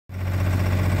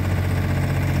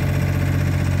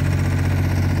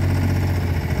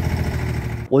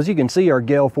Well, as you can see, our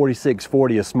Gehl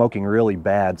 4640 is smoking really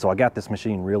bad, so I got this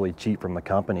machine really cheap from the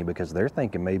company because they're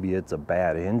thinking maybe it's a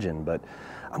bad engine. But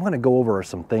I'm going to go over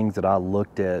some things that I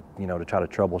looked at, you know, to try to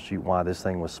troubleshoot why this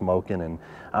thing was smoking. And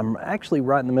I'm actually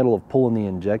right in the middle of pulling the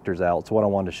injectors out. So what I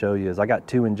wanted to show you is I got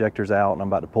 2 injectors out and I'm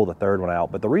about to pull the 3rd one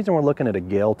out. But the reason we're looking at a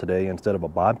Gehl today instead of a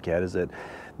Bobcat is that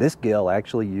this Gehl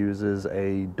actually uses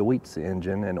a Deutz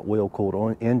engine, an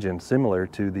oil-cooled engine similar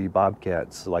to the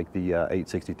Bobcats, like the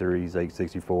 863s,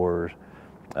 864s,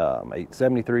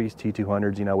 873s,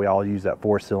 T200s. You know, we all use that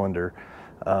 4-cylinder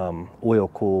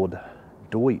oil-cooled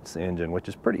Deutz engine, which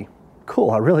is pretty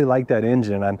cool. I really like that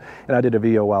engine, and I did a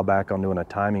video a while back on doing a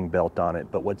timing belt on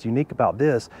it. But what's unique about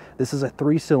this is a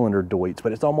 3-cylinder Deutz,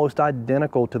 but it's almost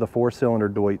identical to the 4-cylinder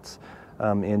Deutz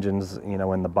engines, you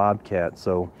know, in the Bobcat.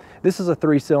 So this is a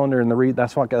 3-cylinder, and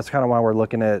that's kind of why we're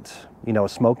looking at, you know, a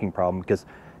smoking problem, because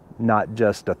not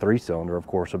just a 3-cylinder, of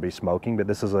course, would be smoking, but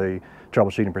this is a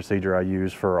troubleshooting procedure I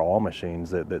use for all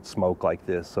machines that smoke like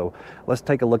this. So let's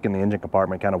take a look in the engine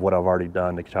compartment, kind of what I've already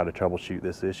done to try to troubleshoot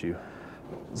this issue.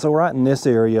 So right in this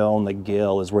area on the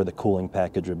Gehl is where the cooling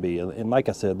package would be. And like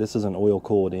I said, this is an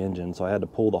oil-cooled engine, so I had to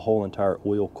pull the whole entire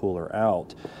oil cooler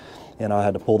out. And I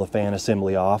had to pull the fan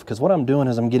assembly off, because what I'm doing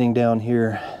is I'm getting down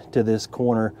here to this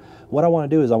corner. What I want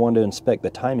to do is I want to inspect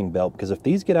the timing belt, because if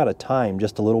these get out of time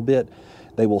just a little bit,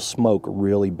 they will smoke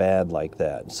really bad like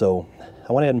that. So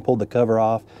I went ahead and pulled the cover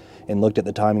off and looked at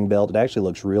the timing belt. It actually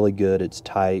looks really good. It's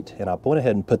tight, and I went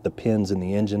ahead and put the pins in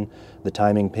the engine, the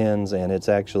timing pins, and it's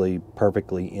actually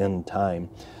perfectly in time.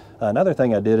 Another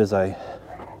thing I did is I,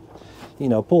 you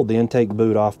know, pulled the intake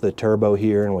boot off the turbo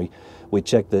here, and we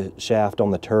checked the shaft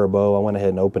on the turbo. I went ahead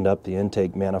and opened up the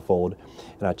intake manifold,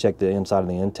 and I checked the inside of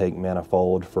the intake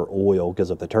manifold for oil,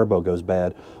 because if the turbo goes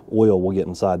bad, oil will get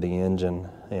inside the engine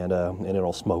and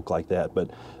it'll smoke like that.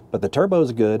 But the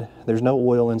turbo's good. There's no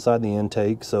oil inside the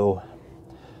intake, so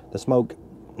the smoke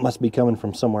must be coming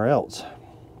from somewhere else.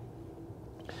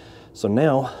 So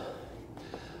now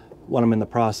what I'm in the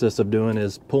process of doing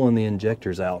is pulling the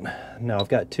injectors out. Now I've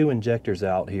got 2 injectors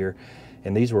out here,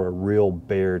 and these were a real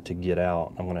bear to get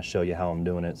out. I'm going to show you how I'm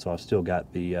doing it. So I've still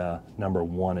got the number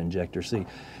 1 injector. See,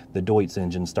 the Deutz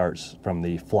engine starts from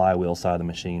the flywheel side of the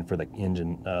machine for the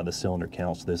engine, the cylinder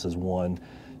counts. This is 1,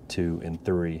 2, and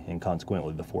 3, and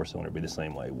consequently the 4-cylinder would be the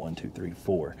same way, 1, 2, 3,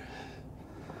 4.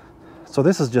 So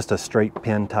this is just a straight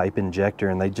pin type injector,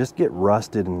 and they just get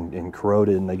rusted and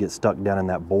corroded, and they get stuck down in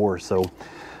that bore. So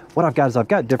what I've got is I've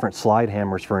got different slide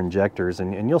hammers for injectors,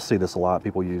 and you'll see this a lot.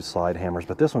 People use slide hammers,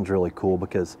 but this one's really cool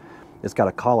because it's got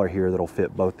a collar here that'll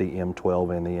fit both the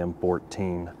M12 and the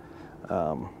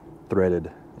M14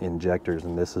 threaded injectors,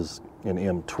 and this is an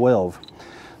M12.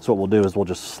 So what we'll do is we'll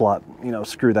just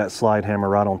screw that slide hammer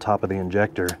right on top of the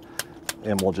injector,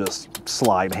 and we'll just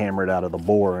slide hammer it out of the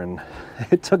bore. And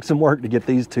it took some work to get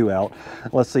these 2 out.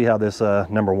 Let's see how this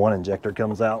number 1 injector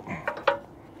comes out.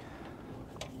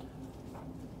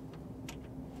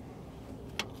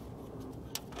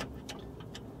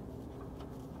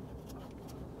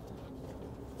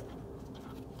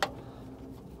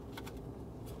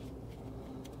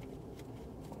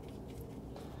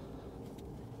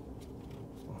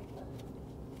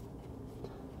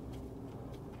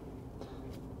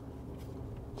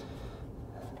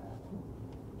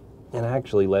 And I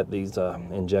actually let these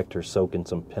injectors soak in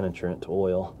some penetrant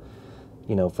oil,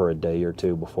 you know, for a day or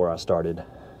 2 before I started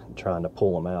trying to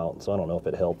pull them out. So I don't know if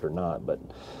it helped or not, but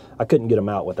I couldn't get them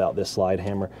out without this slide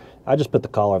hammer. I just put the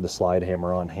collar of the slide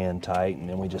hammer on hand tight, and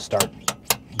then we just start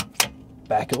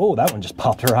back. Oh, that one just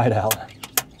popped right out.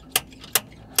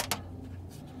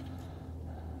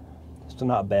 So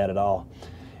not bad at all.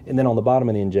 And then on the bottom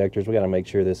of the injectors, we got to make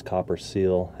sure this copper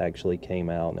seal actually came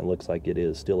out, and it looks like it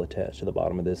is still attached to the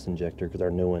bottom of this injector, because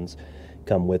our new ones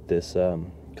come with this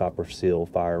copper seal,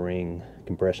 fire ring,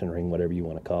 compression ring, whatever you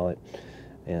want to call it.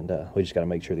 And we just got to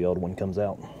make sure the old one comes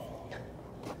out.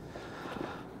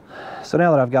 So now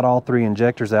that I've got all 3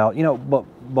 injectors out, you know,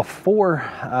 but before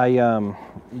I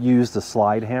use the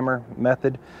slide hammer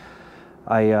method,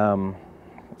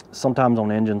 sometimes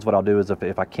on engines, what I'll do is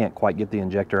if I can't quite get the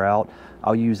injector out,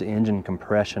 I'll use engine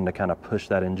compression to kind of push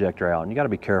that injector out. And you got to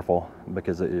be careful,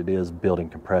 because it is building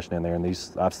compression in there, and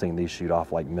I've seen these shoot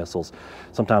off like missiles.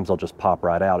 Sometimes they'll just pop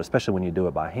right out, especially when you do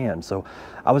it by hand. So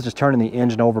I was just turning the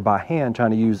engine over by hand,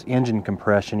 trying to use engine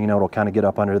compression. You know, it'll kind of get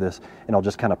up under this, and I'll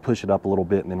just kind of push it up a little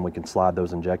bit, and then we can slide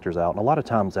those injectors out. And a lot of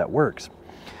times that works.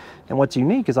 And what's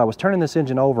unique is I was turning this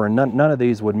engine over, and none of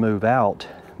these would move out.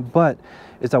 But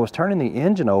as I was turning the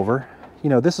engine over,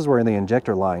 you know, this is where the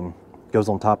injector line goes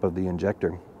on top of the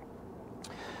injector,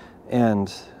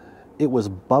 and it was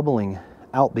bubbling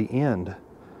out the end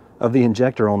of the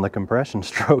injector on the compression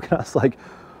stroke. And I was like,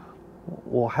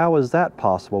 well, how is that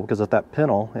possible? Because if that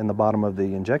pintle in the bottom of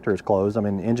the injector is closed, I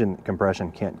mean, engine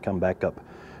compression can't come back up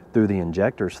through the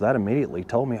injector. So that immediately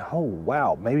told me, oh,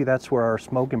 wow, maybe that's where our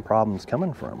smoking problem's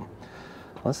coming from.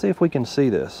 Let's see if we can see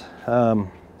this.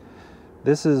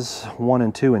 This is 1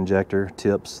 and 2 injector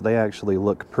tips. They actually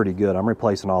look pretty good. I'm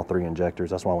replacing all 3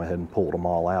 injectors. That's why I went ahead and pulled them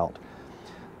all out.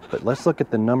 But let's look at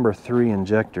the number 3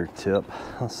 injector tip.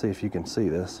 Let's see if you can see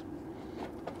this.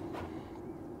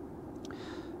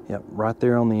 Yep, right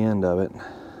there on the end of it.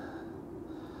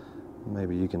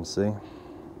 Maybe you can see.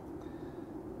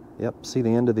 Yep, see the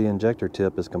end of the injector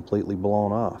tip is completely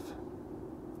blown off.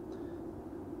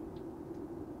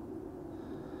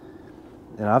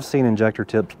 And I've seen injector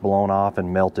tips blown off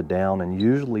and melted down, and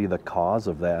usually the cause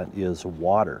of that is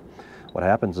water. What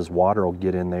happens is water will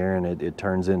get in there and it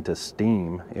turns into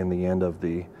steam in the end of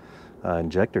the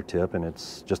injector tip, and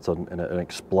it's just an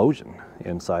explosion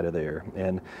inside of there.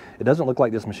 And it doesn't look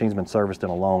like this machine's been serviced in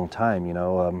a long time, you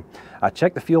know. I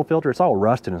checked the fuel filter, it's all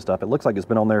rusted and stuff. It looks like it's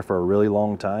been on there for a really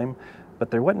long time, but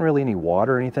there wasn't really any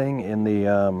water or anything in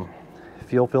the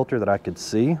fuel filter that I could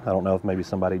see. I don't know if maybe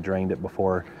somebody drained it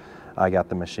before I got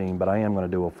the machine, but I am going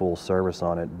to do a full service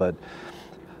on it. But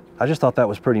I just thought that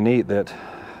was pretty neat that,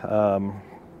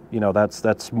 you know,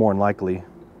 that's more than likely,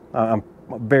 I'm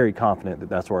very confident that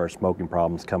that's where our smoking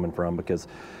problem's coming from, because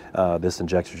this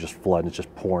injector's just flooding, it's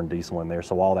just pouring diesel in there.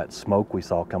 So all that smoke we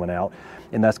saw coming out,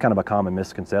 and that's kind of a common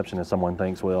misconception, is someone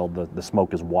thinks, well, the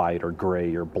smoke is white or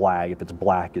gray or black. If it's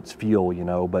black, it's fuel, you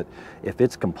know. But if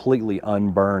it's completely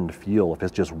unburned fuel, if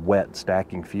it's just wet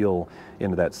stacking fuel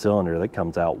into that cylinder, that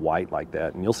comes out white like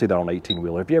that. And you'll see that on an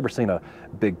 18-wheeler. If you ever seen a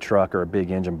big truck or a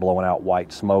big engine blowing out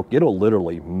white smoke, it'll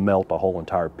literally melt a whole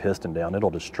entire piston down.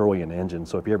 It'll destroy an engine.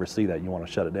 So if you ever see that, you want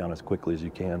to shut it down as quickly as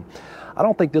you can. I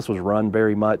don't think this was run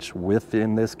very much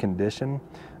within this condition.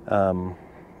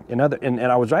 And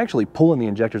I was actually pulling the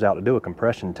injectors out to do a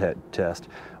compression test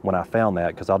when I found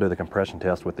that, because I'll do the compression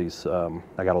test with these,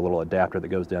 I got a little adapter that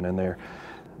goes down in there.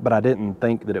 But I didn't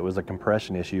think that it was a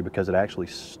compression issue, because it actually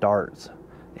starts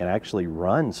and actually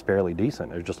runs fairly decent.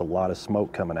 There's just a lot of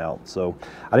smoke coming out. So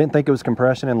I didn't think it was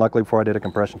compression, and luckily before I did a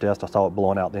compression test, I saw it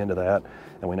blowing out the end of that,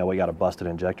 and we know we got a busted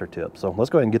injector tip. So let's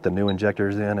go ahead and get the new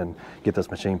injectors in and get this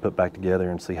machine put back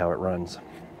together and see how it runs.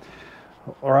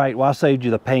 All right, well, I saved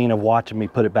you the pain of watching me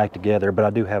put it back together, but I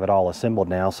do have it all assembled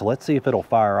now. So let's see if it'll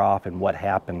fire off and what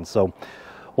happens. So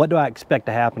what do I expect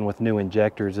to happen with new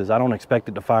injectors is I don't expect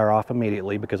it to fire off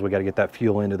immediately, because we got to get that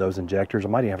fuel into those injectors. I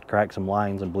might even have to crack some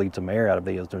lines and bleed some air out of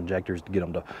these injectors to get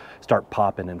them to start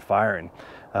popping and firing.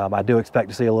 I do expect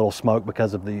to see a little smoke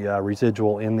because of the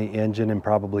residual in the engine and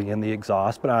probably in the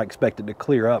exhaust, but I expect it to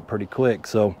clear up pretty quick.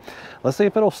 So let's see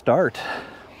if it'll start.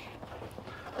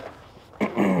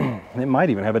 It might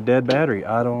even have a dead battery.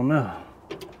 I don't know.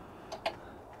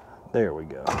 There we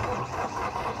go.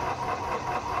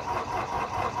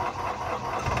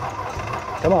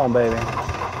 Come on, baby.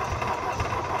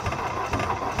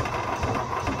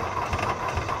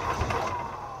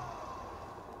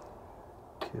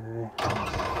 Okay.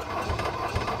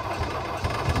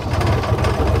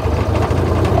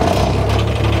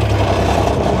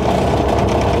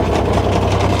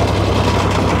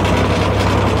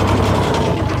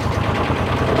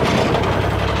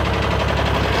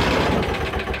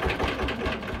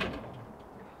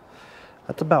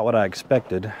 That's about what I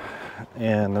expected,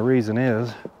 and the reason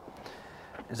is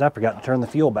I forgot to turn the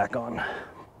fuel back on.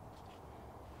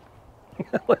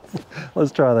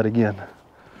 let's try that again.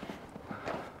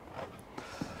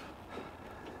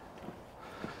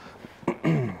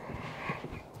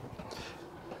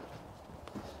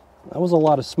 That was a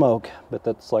lot of smoke, but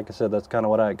that's, like I said, that's kind of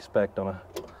what I expect on a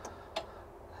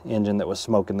engine that was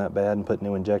smoking that bad. And put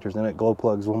new injectors in it. Glow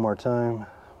plugs one more time.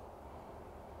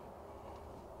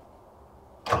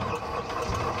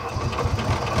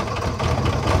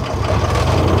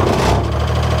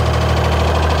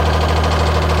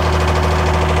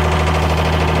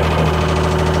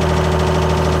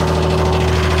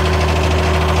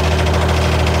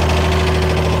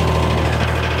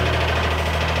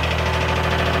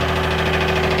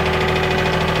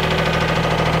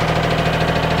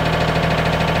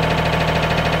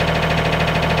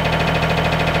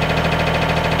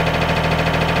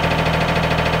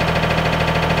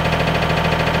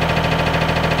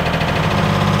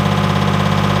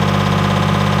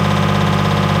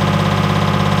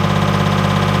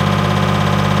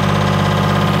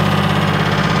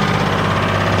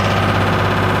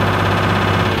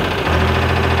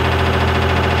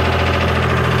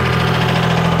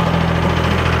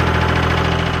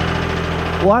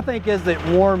 Well, I think as it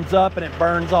warms up and it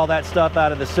burns all that stuff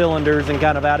out of the cylinders and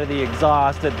kind of out of the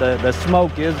exhaust, that the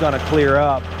smoke is going to clear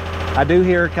up. I do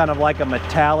hear kind of like a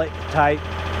metallic type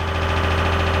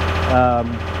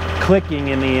clicking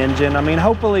in the engine. I mean,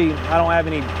 hopefully I don't have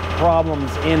any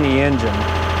problems in the engine,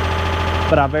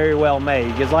 but I very well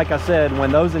may, because like I said,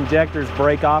 when those injectors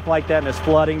break off like that and it's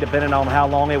flooding, depending on how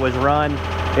long it was run,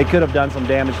 it could have done some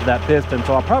damage to that piston.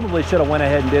 So I probably should have went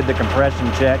ahead and did the compression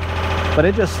check, but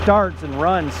it just starts and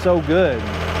runs so good.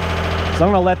 So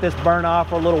I'm gonna let this burn off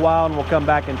for a little while and we'll come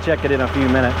back and check it in a few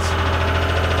minutes.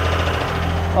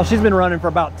 Well, she's been running for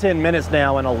about 10 minutes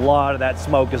now and a lot of that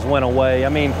smoke has went away. I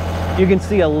mean, you can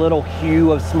see a little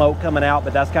hue of smoke coming out,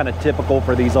 but that's kind of typical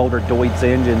for these older Deutz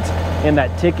engines. And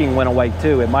that ticking went away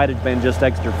too. It might have been just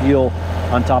extra fuel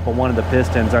on top of one of the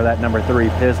pistons, or that number 3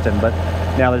 piston, but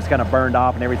now that it's kind of burned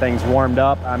off and everything's warmed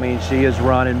up, I mean, she is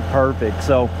running perfect.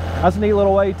 So that's a neat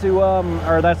little way to,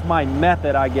 or that's my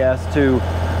method, I guess, to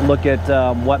look at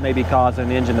what may be causing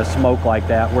an engine to smoke like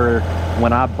that, where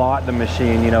when I bought the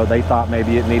machine, you know, they thought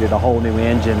maybe it needed a whole new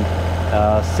engine,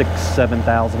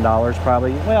 $6,000-7,000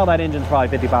 probably. Well, that engine's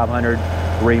probably $5,500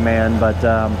 reman, but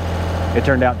it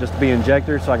turned out just to be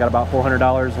injectors, so I got about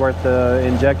 $400 worth of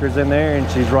injectors in there, and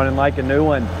she's running like a new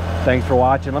one. Thanks for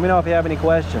watching. Let me know if you have any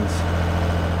questions.